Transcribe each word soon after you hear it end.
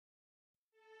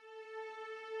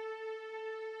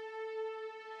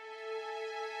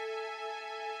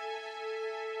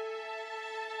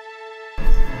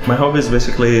My hobby is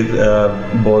basically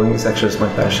bowling. It's actually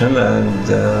my passion, and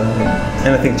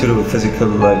anything to do with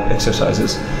physical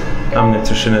exercises. I'm a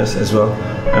nutritionist as well.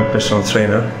 I'm a personal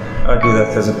trainer. I do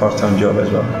that as a part-time job as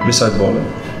well, besides bowling.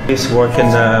 I used to work in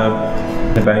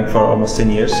the bank for almost 10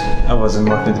 years. I was in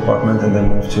the marketing department and then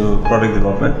moved to product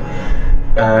development.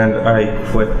 And I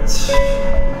quit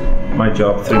my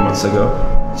job 3 months ago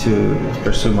to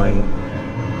pursue my,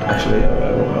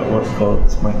 what's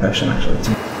called my passion actually.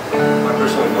 My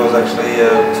personal goal is actually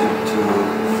to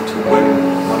win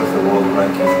one of the world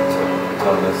ranking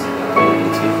tournaments at the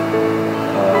WT.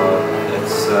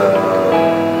 It's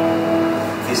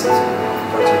this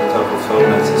particular type of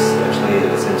tournament is actually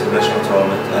it's an international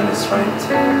tournament and it's ranked.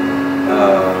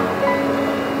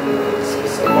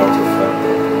 It's a part of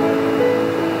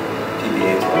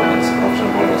PBA tournaments, Professional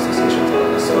Bowling Association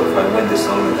tournaments. So if I win this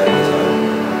tournament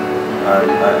anytime,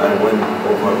 I win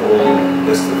over all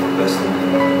best of the best in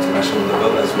international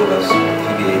level as well as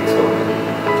PBA tournament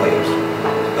players. So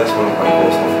that's one of my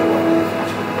goals of the one in the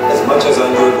future. As much as I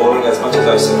enjoy bowling, as much as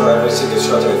I simmer every single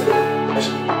shot I throw.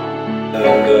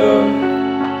 And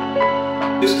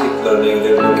just keep learning.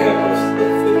 There's no gap of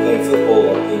playing football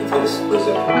or playing tennis, for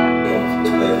example.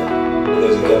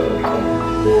 There's a gap and become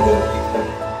more than you can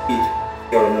compete.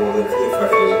 You are more than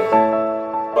 45 years old.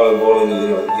 While bowling,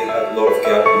 you have a lot of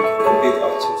gap. You can compete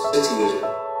up to 60 years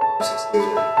old, 60 years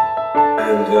old.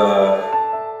 And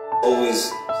always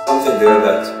something there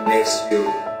that makes you a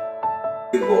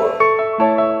good bowler.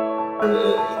 And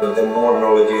the more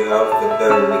knowledge you have, the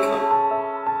better you become.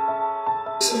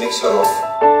 It's a mixture of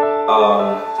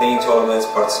playing tournaments,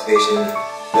 participation,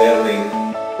 learning,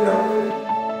 a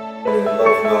lot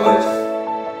of knowledge.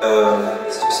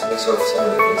 It's just a mixture of so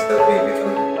many things that make you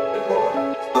become a good bowler.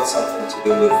 It's not something to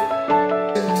do with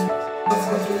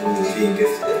being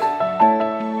gifted.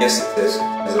 Yes, it is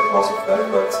as a part of that,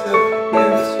 but it's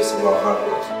just about hard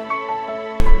work.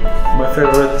 My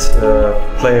favorite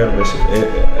player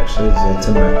actually is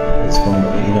Tim Mack. He's from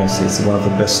the United States. He's one of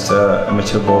the best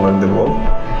amateur bowlers in the world.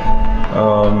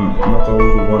 Not only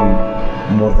he won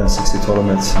more than 60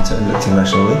 tournaments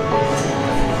internationally,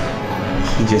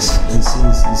 he just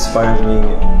inspires me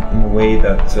in a way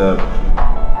that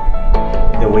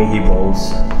the way he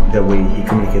bowls, the way he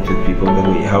communicates with people, the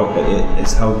way how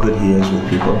good he is with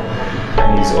people,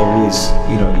 and he's always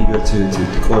eager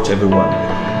to coach everyone.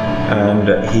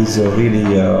 And he's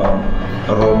really a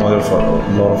role model for a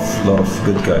lot of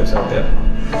good guys out there.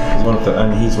 He's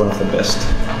one of the best.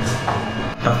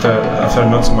 After I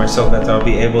know to myself that I'll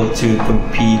be able to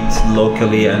compete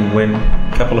locally and win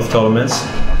a couple of tournaments,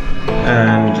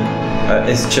 and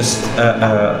it's just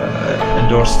a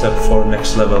doorstep for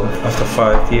next level. After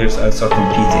 5 years, I start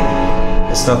competing.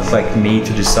 It's not like me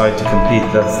to decide to compete.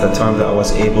 That's the time that I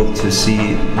was able to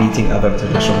see beating other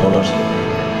international bowlers.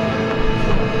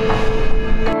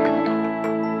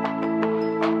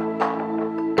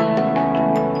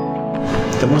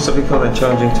 The most difficult and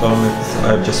challenging tournament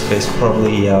I've just faced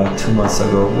probably 2 months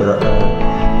ago, where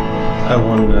I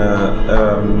won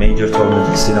a major tournament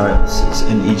in Sinai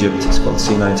in Egypt. It's called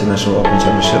Sinai International Open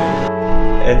Championship.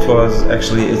 It was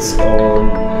actually its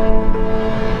own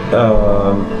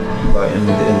in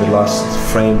the last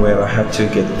frame where I had to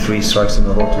get 3 strikes in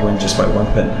a row to win just by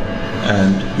 1 pin,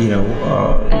 and you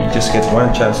just get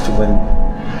one chance to win.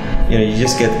 You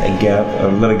just get a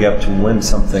little gap to win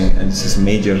something, and it's just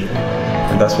major.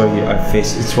 And that's where I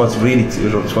faced. It was really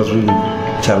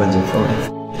challenging for me.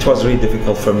 It was really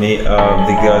difficult for me.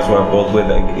 The guys who I bowled with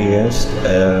against,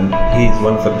 he's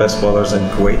one of the best bowlers in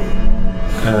Kuwait,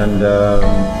 and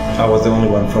I was the only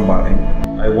one from Bahrain.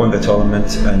 I won the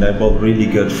tournament, and I bowled really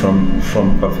good from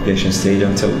qualification stage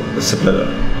until the splitter,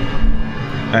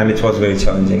 and it was very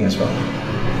challenging as well.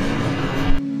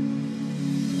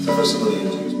 So for some of the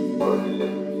injuries before,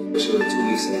 especially 2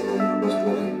 weeks ago when I was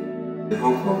bowling in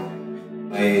Hong Kong.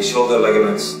 My shoulder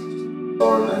ligaments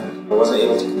torn, and I wasn't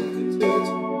able to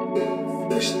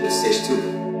finish the stage 2.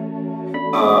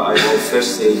 I bowled first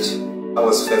stage. I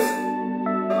was 5th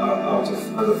out of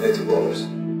 150 bowlers.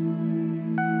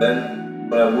 Then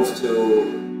when I moved to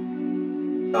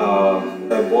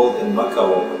when I bowled in Macau,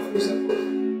 for example,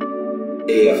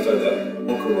 day after the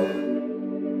Hong Kong,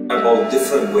 I bowled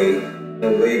different way, in a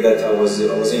way that I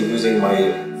wasn't using my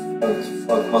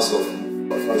front muscle,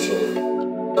 front shoulder.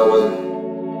 I wasn't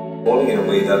bowling in a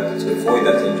way that to avoid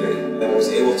that injury, and I was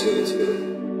able to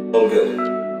bowl good.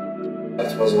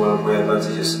 That was one of my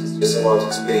advantages. It's just about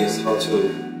experience, how to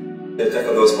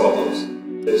tackle those problems.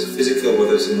 Whether it's physical,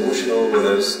 whether it's emotional,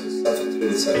 whether it's something to do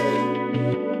with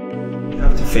psychology. You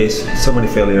have to face so many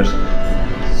failures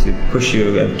to push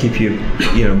you and keep you,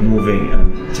 moving,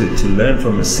 and to learn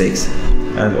from mistakes.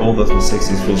 and all those mistakes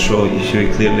will show you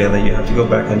clearly, and then you have to go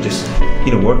back and just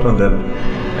work on them.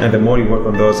 And the more you work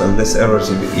on those, and less errors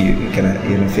you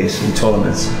can face in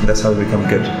tournaments, that's how you become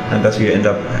good, and that's how you end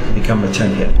up become a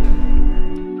champion.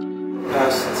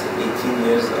 Past 18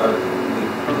 years,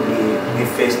 we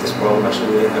faced this problem.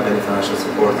 Actually, we didn't have any financial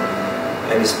support,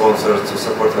 any sponsors to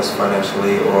support us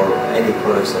financially, or any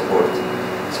product support.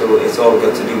 So it's all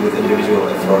got to do with individual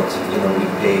effort. We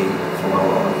pay from our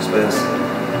own expense.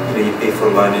 You pay for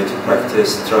lineage,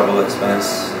 practice, travel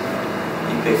expense.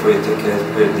 You pay for your ticket,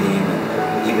 per diem,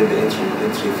 even the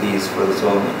entry fees for the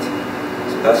tournament.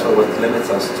 So that's what limits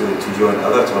us to join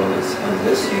other tournaments. And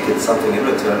this, you get something in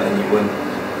return, and you win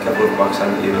a couple of bucks,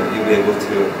 and you'll be able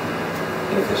to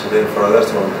cash it in for other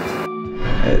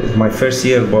tournaments. My first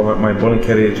year, my bowling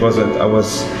career, I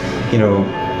was,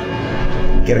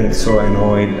 getting so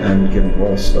annoyed and getting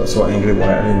so angry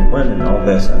why I didn't win and all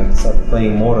this, and I started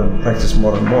playing more and practice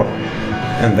more and more.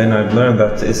 And then I've learned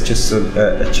that it's just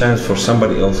a chance for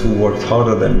somebody else who worked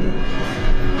harder than me,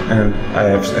 and I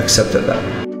have accepted that.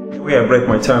 The way I break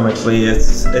my time, actually,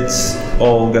 it's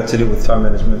all got to do with time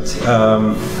management.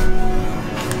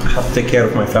 I have to take care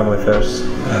of my family first.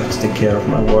 I have to take care of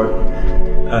my work,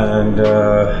 and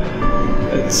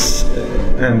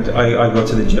I go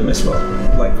to the gym as well.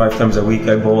 Like 5 times a week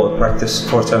I bowl, practice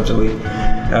 4 times a week.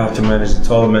 I have to manage the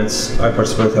tournaments. I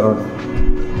participate around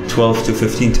 12 to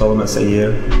 15 tournaments a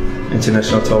year,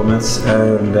 international tournaments,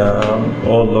 and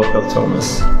all local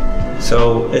tournaments.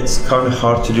 So it's kind of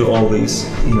hard to do all these,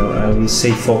 and we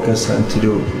stay focused and to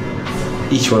do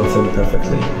each one of them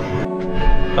perfectly.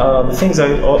 The things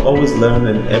I always learn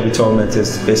in every tournament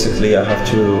is basically I have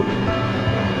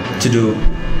to do,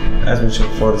 as mentioned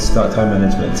before, it's time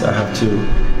management. I have to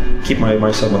keep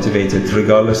myself motivated,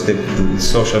 regardless the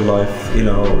social life,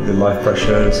 the life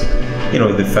pressures,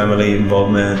 the family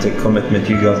involvement, the commitment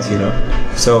you got,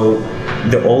 So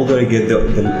the older you get,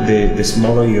 the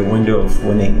smaller your window of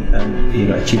winning and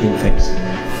achieving things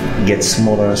gets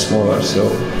smaller and smaller. So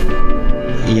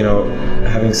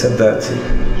having said that,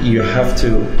 you have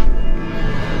to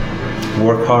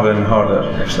work harder and harder,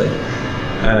 actually,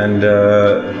 and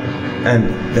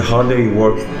the harder you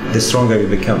work, the stronger you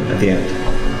become at the end.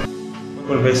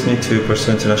 What motivates me to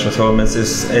pursue international tournaments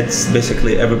is it's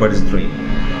basically everybody's dream.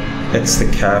 It's the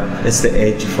cap, it's the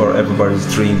edge for everybody's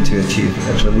dream to achieve.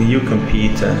 Actually, when you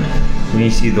compete and when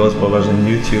you see those bowlers on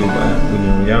YouTube, and when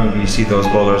you're young, you see those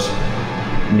bowlers'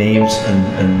 names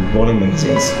and bowling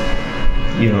magazines.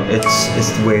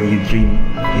 It's where you dream.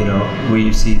 Where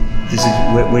you see this is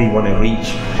where you want to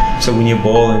reach. So when you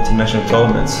bowl international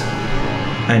tournaments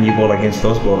and you bowl against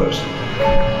those bowlers,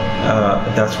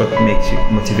 that's what makes you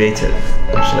motivated,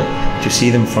 actually, to see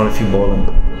them in front of you bowling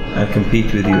and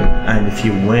compete with you. And if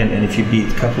you win, and if you beat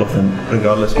a couple of them,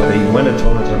 regardless whether you win a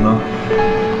tournament or not,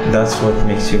 that's what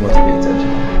makes you motivated.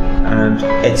 And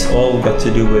it's all got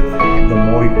to do with the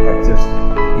more you practice,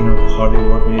 the harder you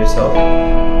work on yourself,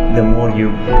 the more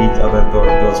you beat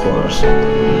those bowlers.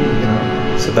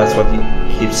 So that's what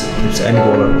keeps any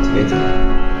bowler motivated.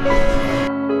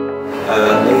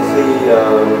 Lately,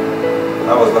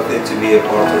 I was lucky to be a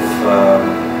part of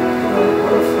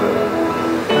one of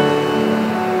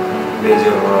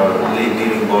major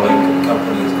leading bowling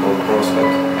companies called Conseil.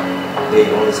 They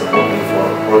only support me for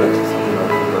products,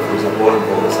 for example, bowling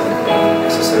balls and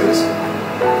accessories.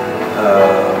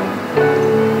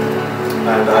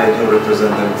 And I do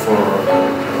represent them for,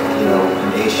 in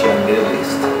Asia and Middle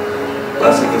East.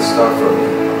 That's a good start for me,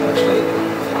 actually.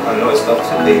 I know it's not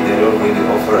they don't really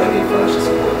offer any financial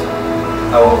support.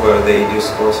 However, they do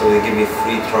sponsor, they give me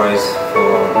free tries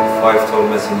for 5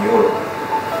 tournaments in Europe.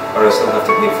 But I still have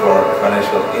to pay for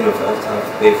financial, I have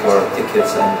to pay for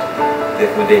tickets and the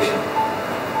accommodation.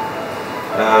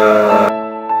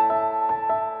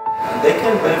 They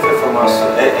can benefit from us,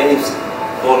 any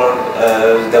bowler,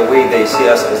 the way they see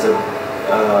us as a,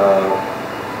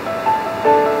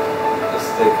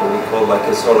 we call like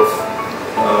a sort of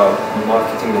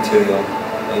marketing material.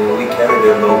 We carry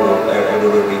their logo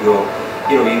everywhere we go.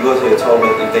 You go to a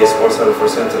tournament, if they sponsor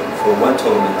for one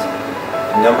tournament,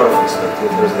 the number of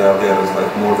spectators there is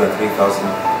like more than 3,000,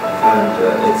 and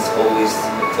it's always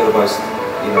televised,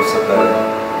 separate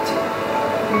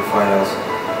in finals,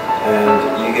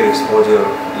 and you get exposure,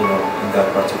 in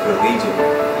that particular region,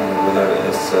 whether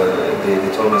it's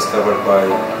the tournament is covered by,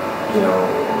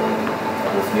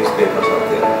 with newspapers out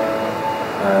there,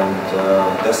 and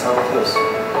that's how it is.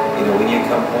 When you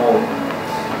come home,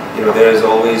 there is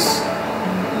always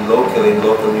in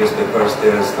local newspapers,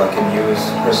 there's like a news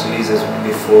press releases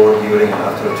before, during, and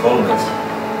after tournaments.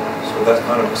 So that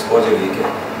kind of exposure you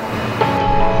get.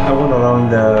 I went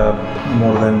around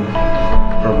more than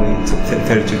probably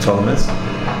 32 tournaments.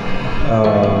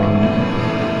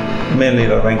 Mainly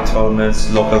the ranked tournaments,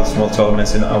 local small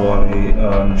tournaments in Awari,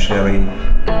 Sherry,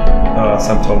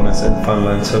 some tournaments in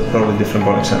Finland, so probably different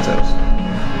bowling centers.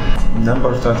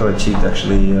 Number of titles achieved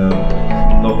actually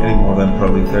locally more than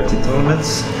probably 30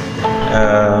 tournaments,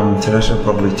 international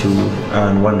probably 2,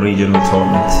 and 1 regional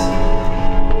tournament.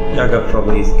 Yeah, I got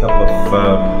probably a couple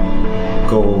of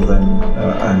gold and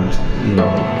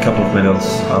a couple of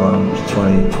medals, around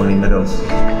 20 medals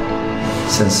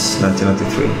since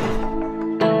 1993.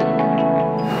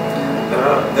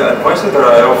 The advice that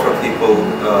I offer people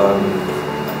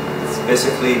is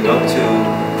basically not to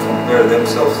compare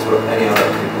themselves to any other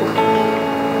people.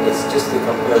 It's just to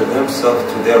compare themselves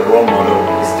to their role model.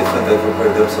 It's different than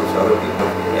compare themselves to other people.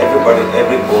 Everybody,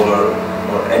 every bowler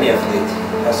or any athlete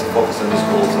has to focus on his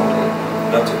goals only,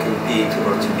 not to compete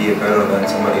or to be better than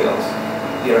somebody else.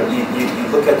 You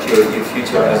look at your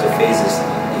future as a phases.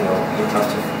 You have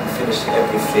to finish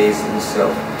every phase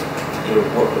yourself.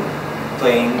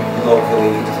 Playing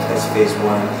locally, that's phase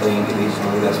 1, playing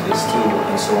regionally, that's phase 2,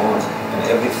 and so on. And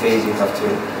every phase you have to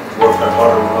work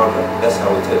harder and harder. That's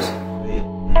how it is.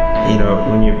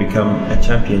 When you become a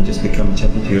champion, just become a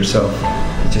champion to yourself.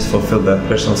 You just fulfill that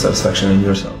personal satisfaction in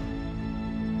yourself.